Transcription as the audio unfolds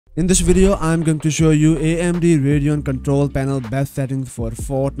In this video, I'm going to show you AMD Radeon control panel best settings for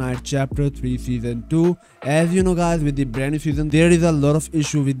Fortnite Chapter 3 Season 2. As you know guys, with the brand new season, there is a lot of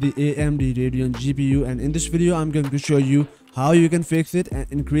issue with the AMD Radeon GPU, and in this video, I'm going to show you how you can fix it and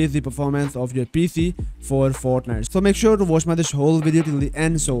increase the performance of your PC for Fortnite. So make sure to watch this whole video till the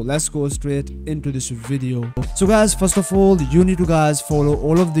end. So let's go straight into this video. So guys, first of all, you need to guys follow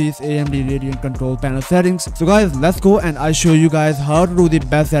all of these AMD Radeon control panel settings. So guys, let's go and I show you guys how to do the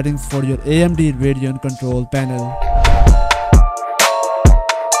best settings for your AMD Radeon control panel.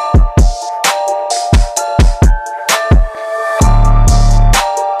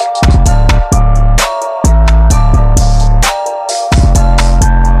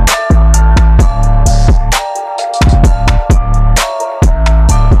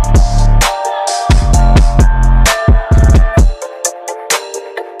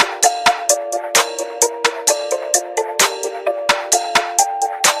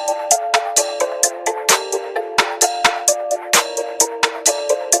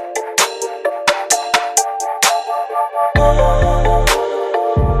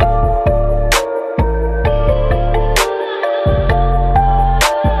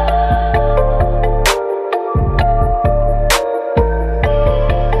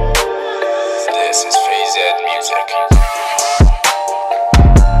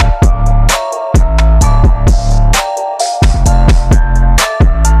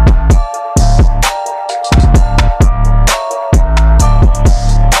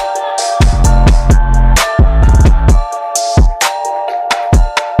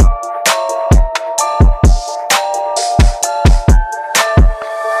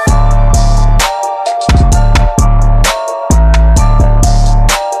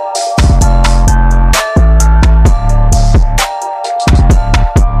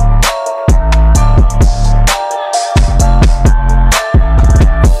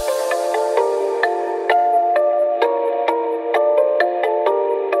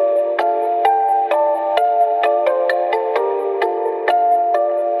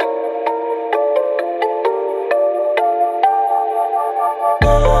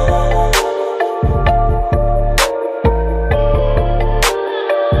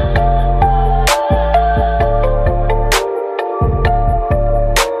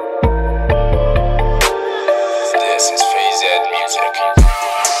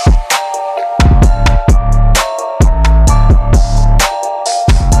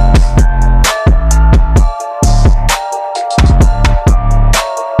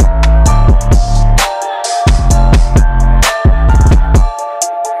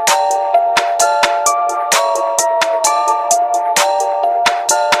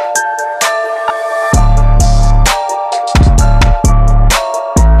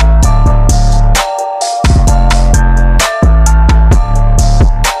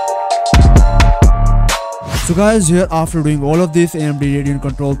 So guys, here after doing all of this AMD Radeon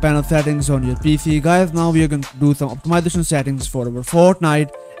control panel settings on your PC, guys, now we are going to do some optimization settings for our Fortnite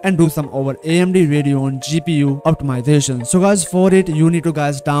and do some our AMD Radeon GPU optimization. So guys, for it you need to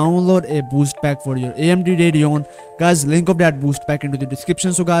guys download a boost pack for your AMD Radeon. Guys, link of that boost pack into the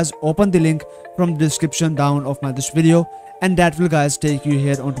description. So guys, open the link from the description down of this video, and that will guys take you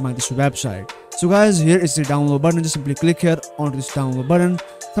here onto this website. So guys, here is the download button. Just simply click here onto this download button.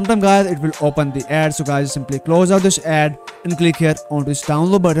 Sometimes guys it will open the ad, so guys simply close out this ad and click here onto this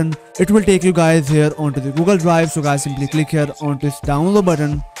download button. It will take you guys here onto the Google Drive. So guys, simply click here onto this download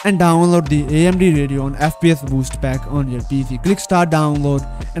button and download the AMD Radeon FPS Boost Pack on your PC. Click start download,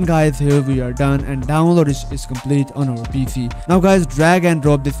 and guys, here we are done and download is complete on our PC. Now guys, drag and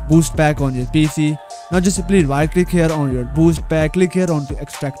drop this boost pack on your PC. Now just simply right click here on your boost pack, click here on to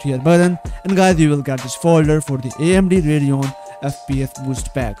extract here button, and guys you will get this folder for the AMD Radeon FPS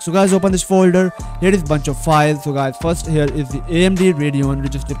Boost Pack. So guys, open this folder. Here is bunch of files. So guys, first here is the AMD Radeon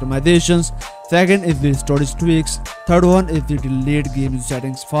register optimizations. Second is the storage tweaks. Third one is the delayed game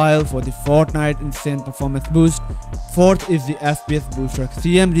settings file for the Fortnite insane performance boost. Fourth is the FPS Booster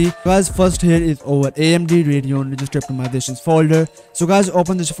Cmd. Guys, first here is our AMD Radeon register optimizations folder. So guys,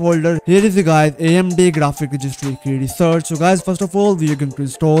 open this folder. Here is the guys AMD graphic registry key research. So guys, first of all, we are going to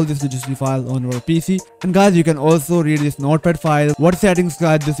install this registry file on our PC. And guys, you can also read this notepad file. What settings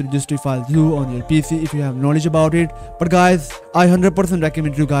guys this registry file do on your PC if you have knowledge about it. But guys, I 100%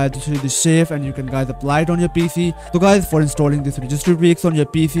 recommend you guys to use this safe, and you can guys apply it on your PC. So guys, for installing this registry tweaks on your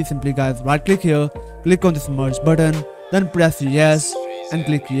PC, simply guys right click here, click on this merge button, then press yes and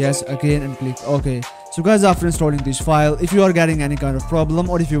click yes again and click OK. So guys, after installing this file, if you are getting any kind of problem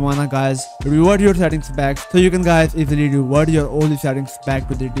or if you wanna guys revert your settings back, so you can guys easily revert your all the settings back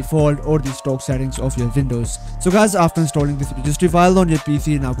to the default or the stock settings of your Windows. So guys, after installing this registry file on your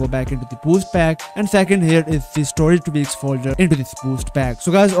PC, now go back into the boost pack, and second here is the storage tweaks folder into this boost pack.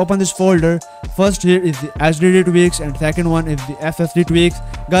 So guys, open this folder. First here is the Ssd tweaks and second one is the Ssd tweaks.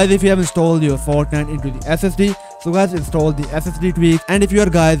 Guys, if you have installed your Fortnite into the SSD, so guys, install the Ssd tweaks, and if you are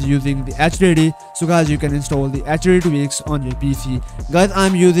guys using the HDD, so guys, you can install the HDD tweaks on your PC. Guys,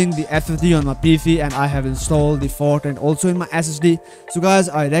 I'm using the SSD on my PC and I have installed the Fortnite also in my SSD. So guys,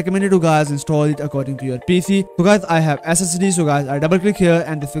 I recommend you to guys install it according to your PC. So guys, I have SSD, so guys, I double click here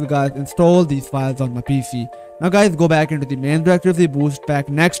and this will guys install these files on my PC. Now guys, go back into the main directory of the boost pack.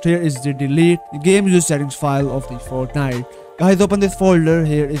 Next here is the delete the game use settings file of the Fortnite. Guys, open this folder.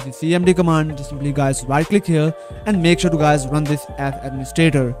 Here is the cmd command. Just simply guys right click here and make sure to guys run this as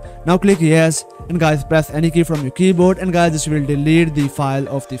administrator. Now click yes and guys press any key from your keyboard, and guys this will delete the file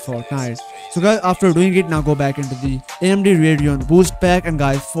of the Fortnite. So guys, after doing it, now go back into the AMD Radeon boost pack, and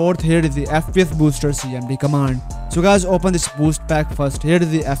guys fourth here is the Fps Booster Cmd Command. So guys, open this boost pack first. Here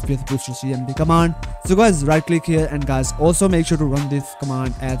is the Fps Booster Cmd Command. So guys, right click here and guys also make sure to run this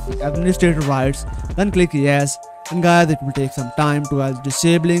command as the administrator writes. Then click yes. And guys, it will take some time to guys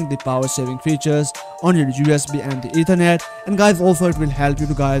disabling the power saving features on your USB and the Ethernet. And guys, also it will help you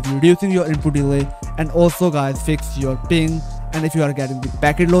to guys reducing your input delay and also guys fix your ping. And if you are getting the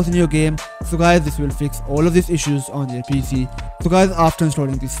packet loss in your game, so guys this will fix all of these issues on your PC. So guys, after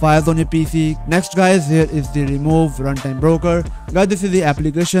installing these files on your PC, next guys here is the remove runtime broker. Guys, this is the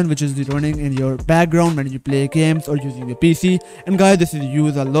application which is running in your background when you play games or using your PC. And guys, this is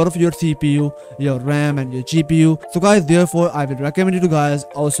use a lot of your CPU, your RAM and your GPU. So guys, therefore I will recommend you to guys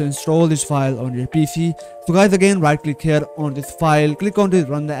also install this file on your PC. So guys, again right click here on this file, click on the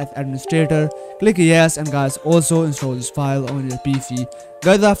run as administrator, click yes, and guys also install this file on your PC.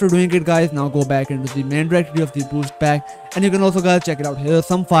 Guys, after doing it guys, now go back into the main directory of the boost pack, and you can also guys check it out here.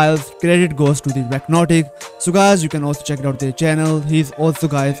 Some files credit goes to the Recnotic. So guys, you can also check it out their channel. He's also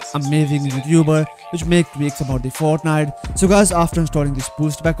guys amazing YouTuber which make tweaks about the Fortnite. So guys, after installing this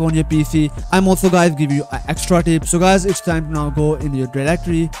boost pack on your PC, I'm also guys give you an extra tip. So guys, it's time to now go in your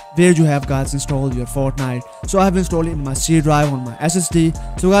directory where you have guys installed your Fortnite. So I have installed it in my C drive on my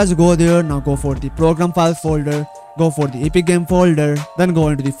SSD. So guys, go there, now go for the program files folder, go for the Epic game folder, then go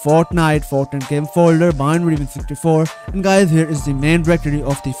into the Fortnite game folder, binary with 64, and guys here is the main directory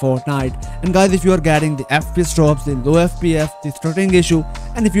of the Fortnite. And guys, if you are getting the FPS drops, the low FPS, the stuttering issue,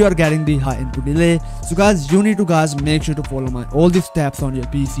 and if you are getting the high input delay, so guys you need to guys make sure to follow my all these steps on your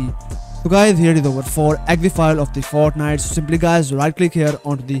PC. So guys, here is our 4 exe file of the Fortnite. So simply guys right click here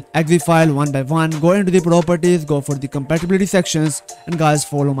onto the exe file one by one, go into the properties, go for the compatibility sections, and guys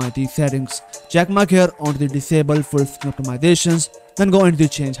follow my these settings. Check mark here onto the disable full screen optimizations, then go into the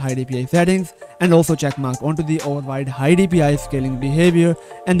change high DPI settings, and also check mark onto the override high DPI scaling behavior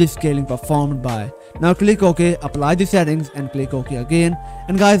and the scaling performed by. Now click OK, apply the settings and click OK again,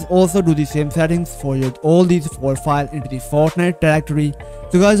 and guys also do the same settings for your all these 4 files into the Fortnite directory.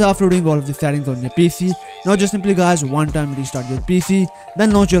 So guys, after doing all of the settings on your PC, now just simply guys one time restart your PC,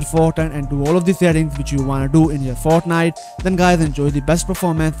 then launch your Fortnite and do all of the settings which you wanna do in your Fortnite. Then guys, enjoy the best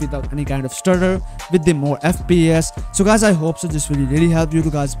performance without any kind of stutter with the more FPS. So guys, I hope so this will really help you to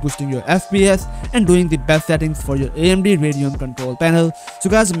guys boosting your FPS and doing the best settings for your AMD Radeon control panel. So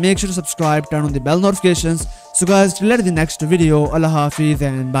guys, make sure to subscribe, turn on the bell notifications. So guys, till the next video, Allah Hafiz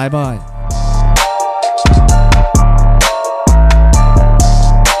and bye bye.